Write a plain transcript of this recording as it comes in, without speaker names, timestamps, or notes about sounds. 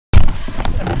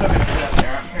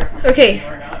Okay,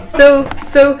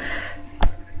 so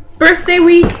birthday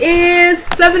week is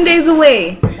 7 days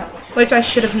away, which I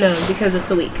should have known because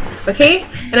it's a week. Okay,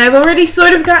 and I've already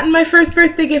sort of gotten my first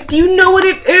birthday gift. Do you know what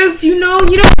it is? Do you know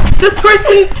this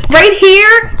person right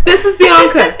here? This is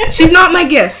Bianca. She's not my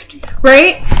gift,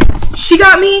 right? She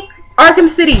got me Arkham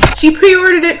City. She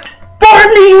pre-ordered it for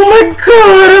me.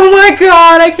 Oh my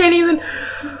god, I can't even.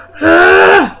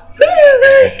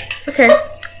 Okay.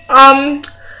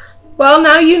 Well,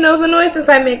 now you know the noises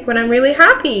I make when I'm really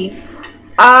happy.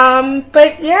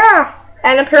 But yeah.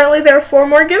 And apparently there are 4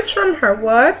 more gifts from her.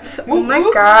 What? Oh my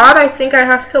god, I think I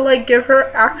have to, like, give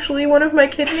her actually one of my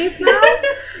kidneys now?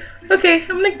 Okay,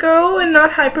 I'm gonna go and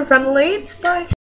not hyperventilate. Bye.